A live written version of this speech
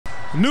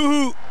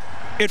Nouhou,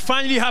 it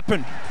finally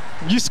happened.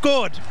 You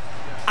scored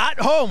at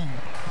home.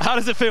 How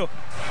does it feel?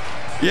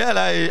 Yeah,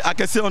 like I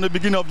can say on the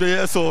beginning of the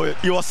year, so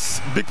it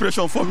was big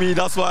pressure for me.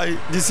 That's why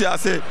this year I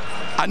say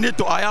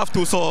I have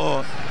to.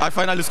 So I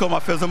finally scored my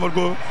first ever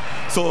goal.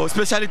 So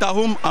especially at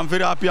home, I'm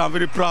very happy. I'm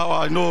very proud.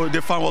 I know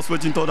the fan was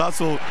waiting for that.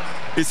 So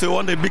it's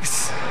one of the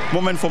biggest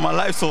moments for my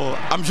life. So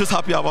I'm just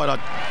happy about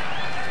that.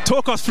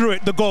 Talk us through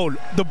it, the goal.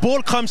 The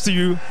ball comes to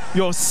you,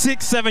 you're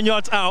 6-7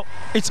 yards out,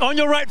 it's on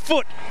your right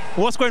foot.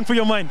 What's going through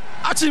your mind?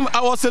 Actually,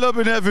 I was a little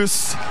bit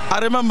nervous. I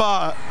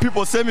remember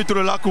people saying me to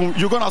the locker room,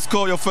 you're going to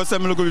score your first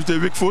time goal with a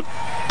weak foot.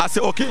 I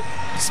said, okay.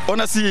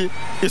 Honestly,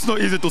 it's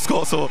not easy to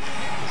score. So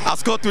I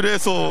scored today,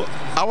 so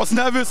I was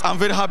nervous. I'm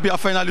very happy I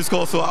finally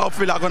scored, so I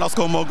feel I'm going to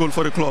score more goals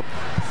for the club.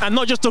 And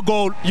not just a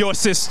goal, your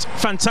assist.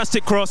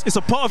 Fantastic cross. It's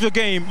a part of your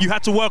game you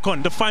had to work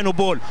on, the final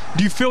ball.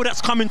 Do you feel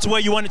that's coming to where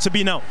you want it to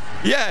be now?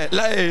 Yeah,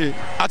 like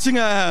I think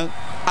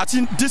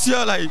this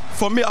year, like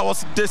for me,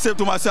 they said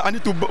to myself, I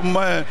need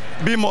to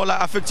be more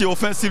like effective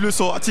offensively.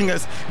 So I think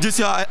this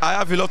year I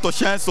have a lot of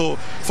chance. So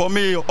for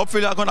me,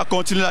 hopefully I'm gonna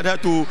continue like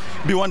that to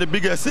be one of the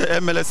biggest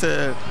MLS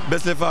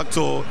best left.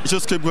 So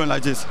just keep going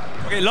like this.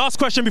 Okay, last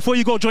question before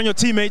you go join your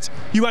teammates.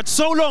 You had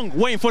so long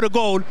waiting for the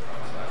goal,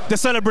 the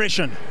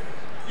celebration.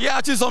 Yeah,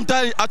 actually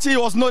sometimes it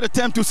was not the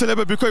time to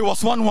celebrate because it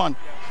was 1-1.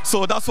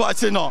 So that's why I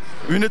say no,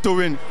 we need to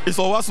win. It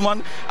was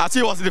 1-1.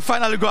 Actually it was the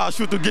final goal I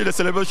should to get the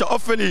celebration.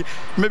 Hopefully,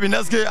 maybe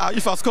next game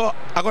if I score,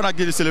 I'm gonna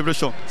get the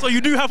celebration. So you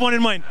do have one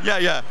in mind?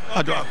 Yeah,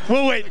 I do have.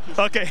 We'll wait.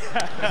 Okay.